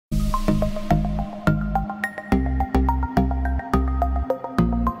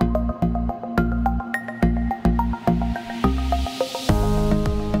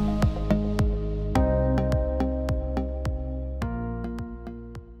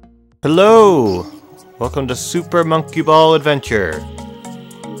Hello! Welcome to Super Monkey Ball Adventure.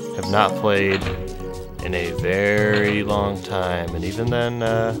 Have not played in a very long time, and even then,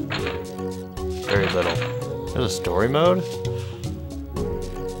 very little. There's a story mode?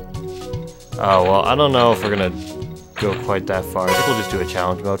 Oh, well, I don't know if we're gonna go quite that far. I think we'll just do a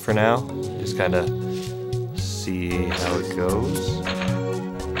challenge mode for now. Just kinda see how it goes.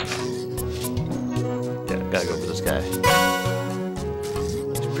 Yeah, gotta go for this guy.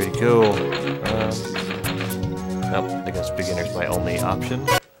 Pretty cool. Nope, I guess beginner's my only option.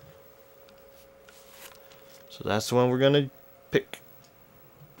 So that's the one we're gonna pick.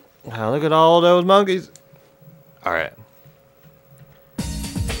 Wow, look at all those monkeys. Alright.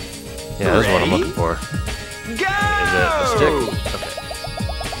 Yeah, this is what I'm looking for. Go! Is it a stick? Okay.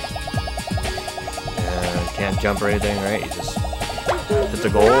 And can't jump or anything, right? You just hit the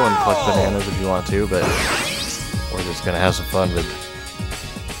goal and collect bananas if you want to, but we're just gonna have some fun with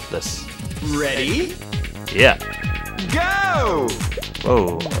this. Ready? Yeah. Go!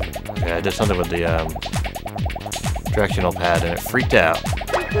 Whoa. Okay, I did something with the directional pad and it freaked out.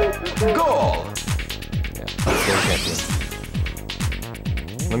 Goal! Yeah, champion.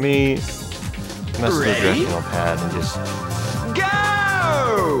 Let me mess with the directional pad and just...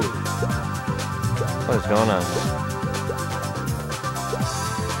 Go! What is going on?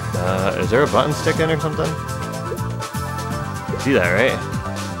 Is there a button sticking or something? See that, right?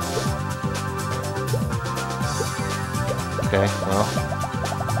 Okay, well.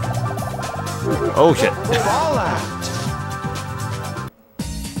 Oh shit! Ball out!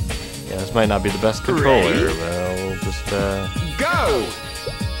 Yeah, this might not be the best controller, Ready? but we'll just Go!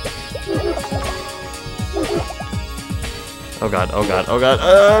 Oh god, oh god, oh god.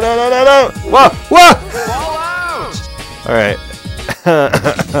 No, no, no, no! Whoa! Whoa! Ball out! Alright.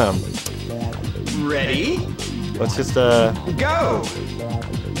 Ready? Let's just, Go!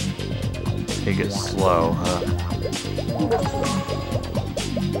 take it slow, huh?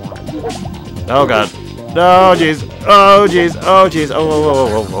 Oh god. No, jeez. Oh, jeez. Oh, jeez. Oh, whoa,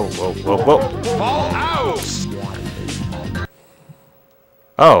 whoa, whoa, whoa, whoa, whoa, whoa. Ball out!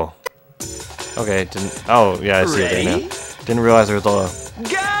 Oh. Okay, didn't... Oh, yeah, I see it there now. Didn't realize there was a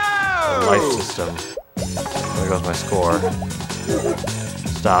Go! life system. There goes my score.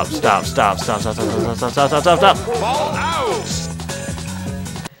 Stop, stop, stop, stop, stop, stop, stop, stop, stop, stop, stop, stop. Ball out!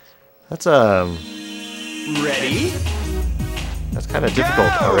 That's, Ready? that's kind of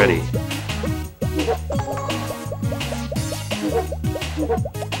difficult already.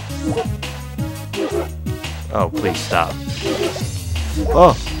 Oh, please stop.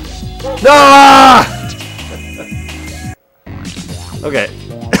 Oh! No! Okay.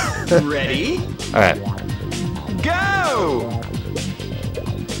 Ready? Alright. Go!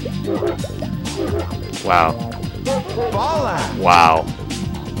 Wow. Ball out! Wow.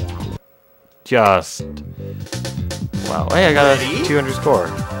 Just... Wow. Hey, I got a Ready? 200 score.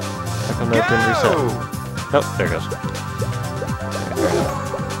 How come that didn't reset? Oh, there it goes.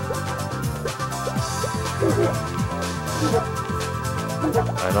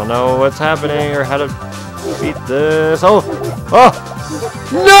 I don't know what's happening or how to beat this. Oh! Oh!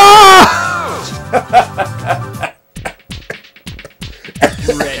 No!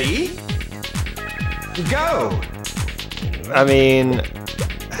 Ready? Go! I mean...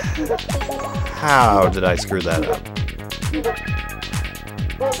 How did I screw that up?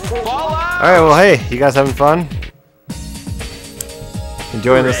 Ball out! Alright, well hey, you guys having fun?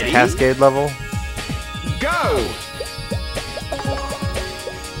 Enjoying this Ready? cascade level? Go!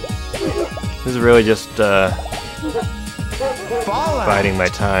 This is really just Ball out! biding my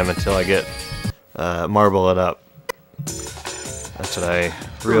time until I get marble it up. That's what I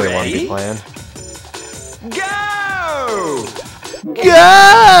really want to be Ready? playing. Go!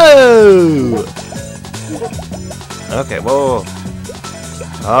 Go! Okay, whoa.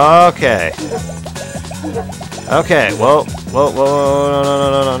 Okay. Okay, whoa, whoa, whoa, no, no, no,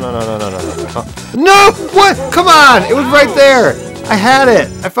 no, no, no, no, no, no, no. No! What? Come on! It was right there! I had it!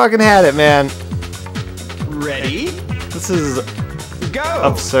 I fucking had it, man. Ready? This is Go!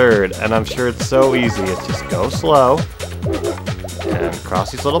 absurd, and I'm sure it's so easy. It's just go slow, and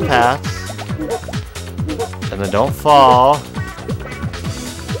cross these little paths, and then don't fall.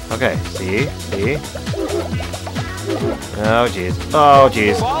 Okay, see? See? Oh, jeez. Oh,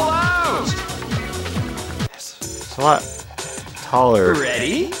 jeez. Ball out! It's a lot taller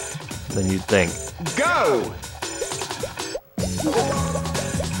Ready? than you'd think. Go!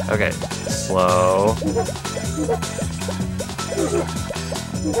 Okay, slow.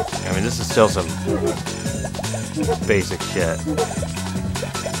 I mean, this is still some basic shit.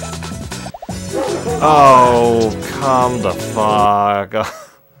 Oh, come the fuck.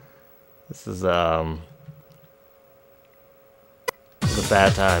 This is a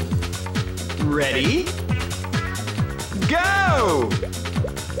bad time. Ready? Go!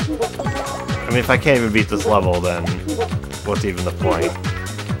 I mean, if I can't even beat this level, then what's even the point?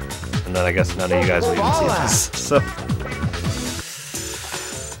 And then I guess none of you guys will even see this. So.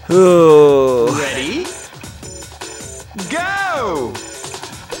 Ooh. Ready? Go!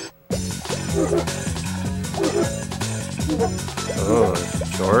 Oh,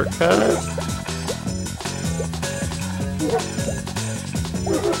 shortcut?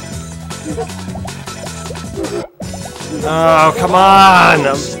 Oh, come on!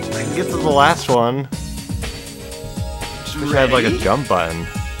 I can get to the last one. Just wish I had like a jump button.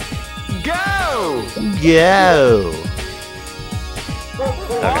 Go! Go!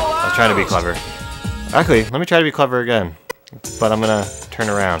 Okay, I was trying to be clever. Actually, let me try to be clever again. But I'm gonna turn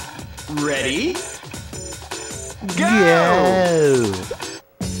around. Ready? Go! Go!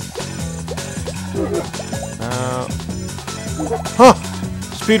 Huh!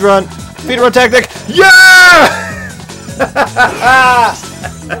 Speed run! Speed run tactic! Yeah!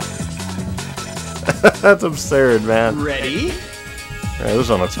 That's absurd, man. Ready? Alright, this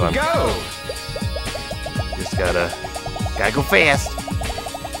one looks fun. Go! Just gotta go fast.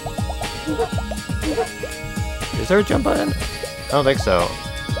 Is there a jump button? I don't think so.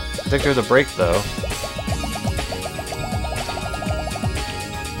 I think there's a brake though.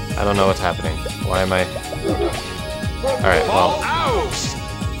 I don't know what's happening. Why am I? Alright, well, it's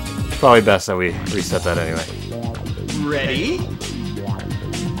probably best that we reset that anyway. Ready?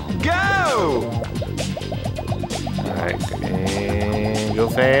 Go! Alright, and go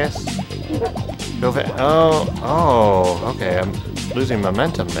fast. Go fast. Oh, okay, I'm losing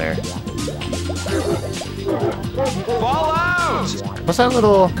momentum there. Fall out! What's that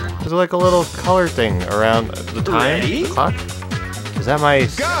little, is it like a little color thing around the time? Ready? The clock? Is that my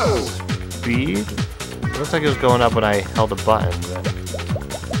Go! speed? It looks like it was going up when I held a button. But...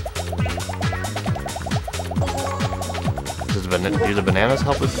 do the bananas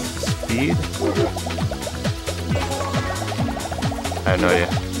help with speed? I have no idea.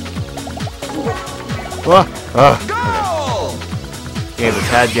 Whoa! Oh, Go! game's a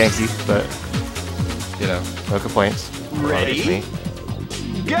tad janky, but you know, no complaints. Ready? Me.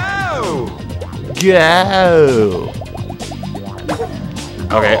 Go! Go!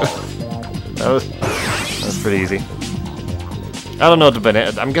 Okay, that was pretty easy. I don't know what the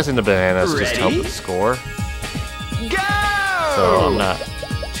banana. I'm guessing the bananas just help with the score, Go! so I'm not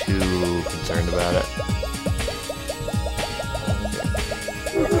too concerned about it.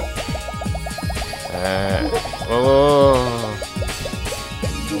 Whoa.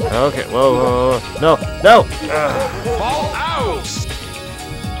 Okay, whoa. No! Fall out!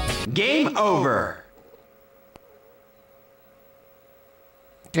 Game over.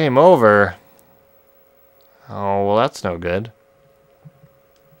 Game over? Oh, well that's no good.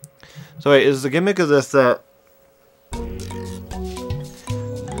 So wait, is the gimmick of this that...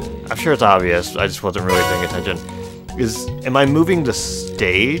 I'm sure it's obvious, I just wasn't really paying attention. Am I moving the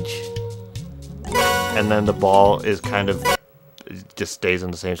stage? And then the ball is kind of... just stays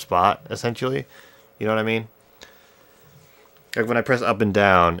in the same spot, essentially? You know what I mean? Like when I press up and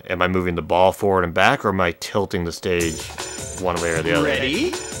down, am I moving the ball forward and back, or am I tilting the stage one way or the other?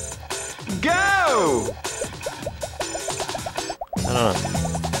 Ready? Go! I don't know.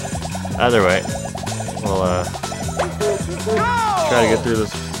 Either way, we'll try to get through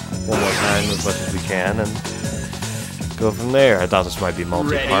this one more time as much as we can and go from there. I thought this might be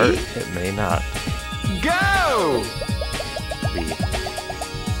multi-part. It may not Go! be.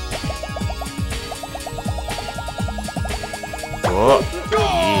 Oh,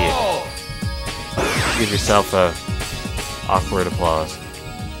 yeah. Give yourself a awkward applause.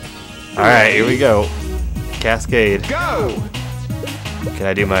 Alright, here we go. Cascade. Go! Can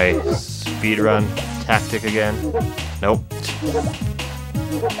I do my speedrun tactic again? Nope.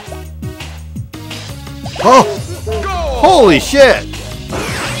 Oh! Holy shit!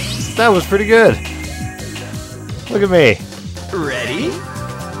 That was pretty good. Look at me. Ready?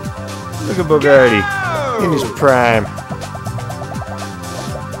 Look at Bogarty. In his prime.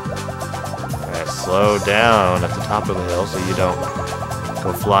 Alright, slow down at the top of the hill so you don't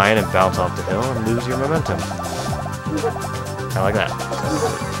go flying and bounce off the hill and lose your momentum. I like that.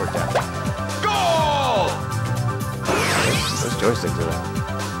 That worked out. Those joysticks are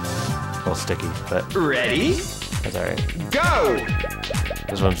a little sticky, but Ready? that's alright. Go!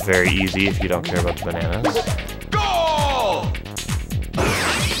 This one's very easy if you don't care about the bananas. Goal!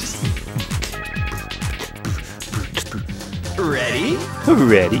 Ready?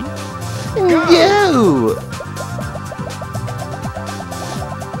 Ready? Go!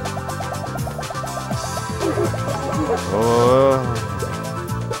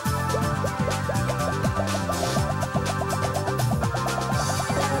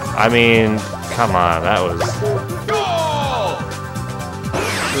 I mean, come on, that was Goal!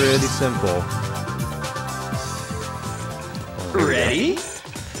 pretty simple. Ready?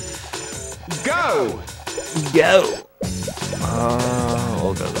 Go! Go!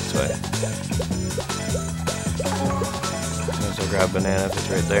 We'll go this way. Might as well grab banana if it's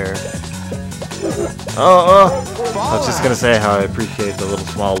right there. Oh! I was just gonna say how I appreciate the little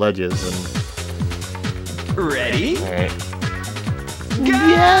small ledges and. Ready? Alright.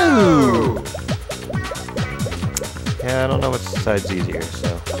 Go! Yeah, I don't know which side's easier,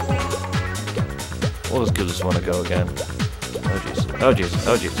 so. We'll just give this one a go again. Oh jeez. Oh jeez.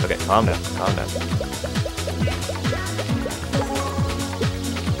 Oh jeez. Okay, calm down. Calm down.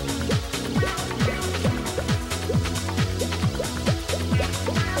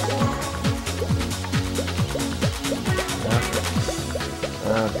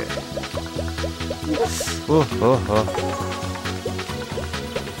 Okay. Ooh, oh, oh.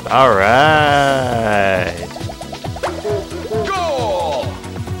 All right. Goal!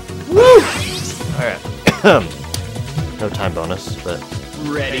 Woo! All right. No time bonus, but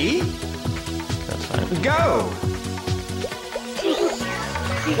Ready? that's fine. Go!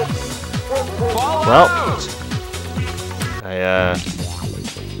 Ball Well. out! I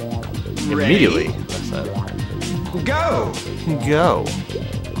immediately messed that up. Go! Go.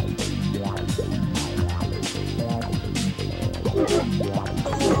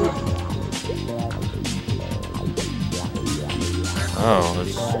 Oh,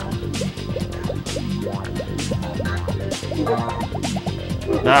 this...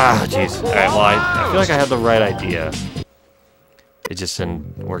 Ah, jeez. Alright, well, I feel like I had the right idea. It just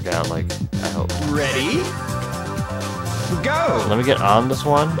didn't work out like I hoped. Ready? So Go! let me get on this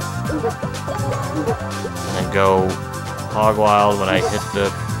one. And then go hog wild when I hit the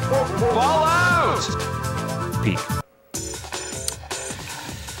Ball out! peak.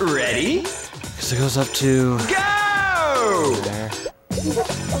 Ready? So it goes up to Go! there.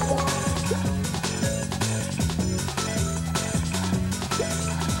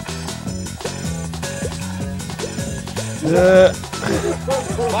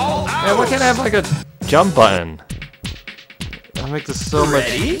 Ball out! Man, why can't I have like a jump button? That'll make this so much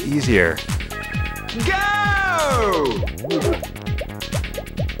Ready? easier. Go!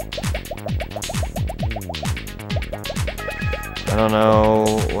 I don't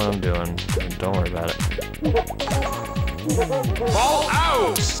know what I'm doing. Don't worry about it. Ball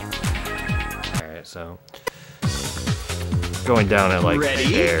out! Alright, so going down at like Ready?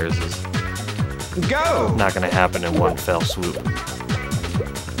 stairs is Go! not gonna happen in one fell swoop.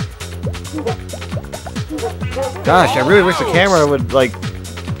 Gosh, I really wish the camera would like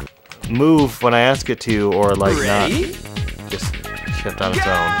move when I ask it to, or like Ready? not just shift on its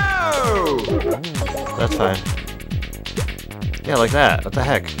own. Go! That's fine. Yeah, like that. What the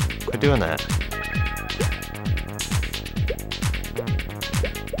heck? Quit doing that.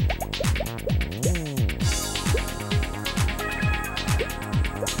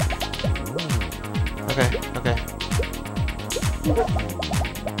 Okay, okay.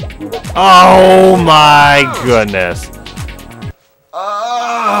 Oh my goodness.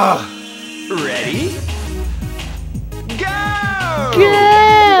 Ready? Go! Go!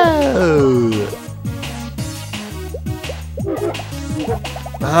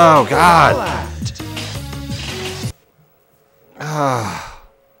 Oh God. Ah.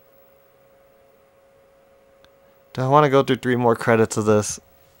 Do I want to go through 3 more credits of this?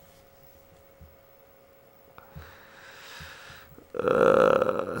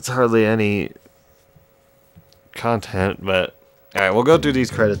 It's hardly any content, but alright, we'll go through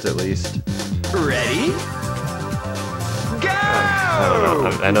these credits at least. Ready? Go! I don't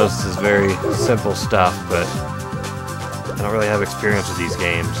know. I know this is very simple stuff, but I don't really have experience with these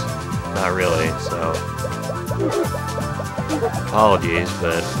games. Not really, so apologies,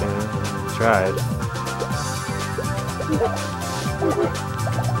 but tried.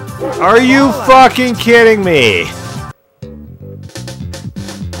 Are you fucking kidding me?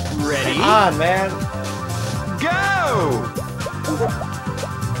 Ready? Come on, man. Go!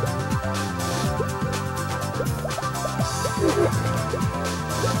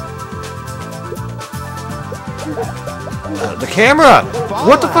 The camera!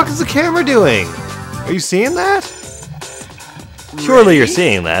 What the fuck is the camera doing? Are you seeing that? Surely you're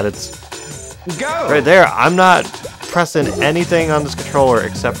seeing that. It's Go! right there. I'm not pressing anything on this controller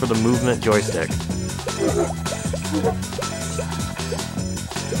except for the movement joystick.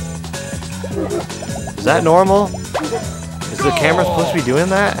 Is that normal? Is the camera supposed to be doing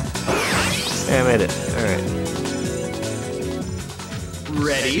that? Yeah, I made it. Alright.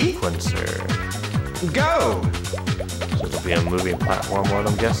 Ready? Sequencer. Go! So the Must be a moving platform, what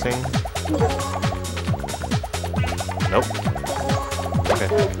I'm guessing. Nope. Okay.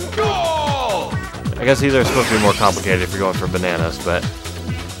 Goal! I guess these are supposed to be more complicated if you're going for bananas, but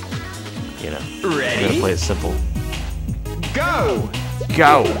you know, I'm gonna Ready? play it simple. Go!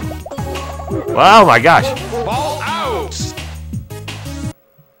 Go! Oh my gosh! Ball out!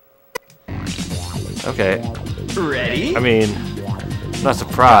 Okay. Ready? I mean, I'm not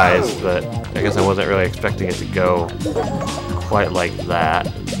surprised, but I guess I wasn't really expecting it to go quite like that.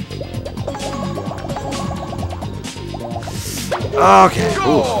 Okay. Ooh.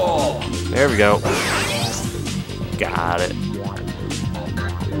 Goal! There we go. Got it.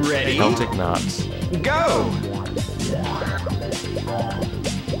 Ready? Celtic knots. Go!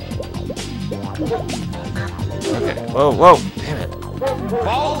 Okay. Whoa, whoa! Damn it.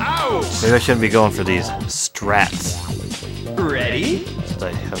 Ball out! Maybe I shouldn't be going for these strats. Ready? Since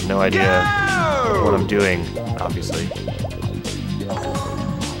I have no idea what I'm doing, obviously.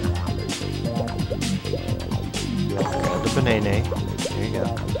 Grab the banana. There you go.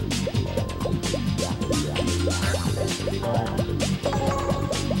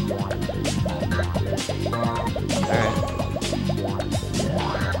 Alright.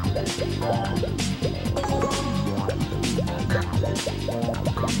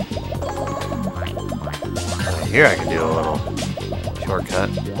 Here I can do a little shortcut.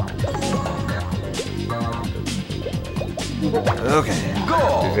 Okay.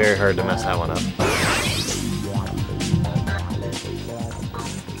 Goal! It'd be very hard to mess that one up.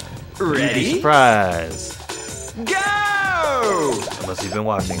 Ready? Surprise! Go! Unless you've been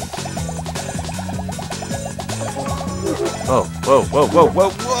watching. Oh, whoa, whoa, whoa, whoa,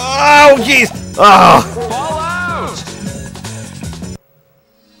 whoa! Jeez! Oh! Ball out!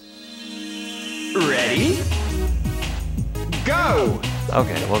 Ready? Go!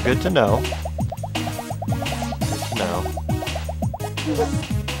 Okay, well, good to know. Good to know.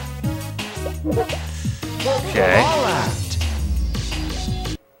 Okay. Ball out!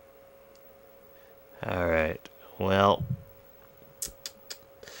 Alright. Well.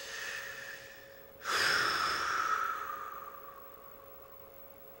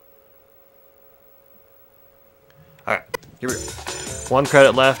 Alright, here we go. 1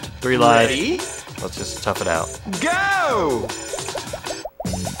 credit left, 3 lives. Ready? Let's just tough it out. Go!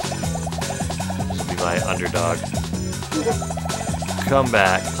 This will be my underdog. Come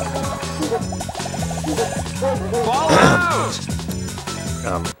back. Ball out!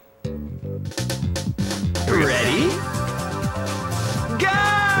 Here we go. Ready? Go!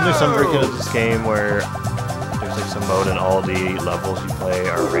 Isn't there some version of this game where there's like some mode and all the levels you play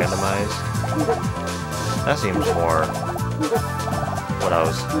are randomized? That seems more what I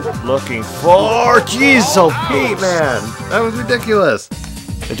was looking for. Jeez, so Pete, man! That was ridiculous!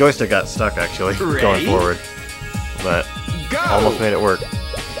 The joystick got stuck, actually, going Ready? forward. But Go! almost made it work.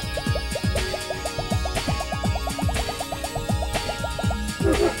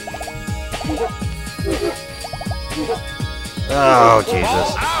 Oh,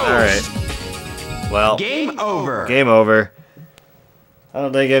 Jesus. Alright. Well, Game over. game over. I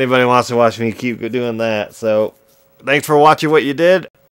don't think anybody wants to watch me keep doing that, so thanks for watching what you did.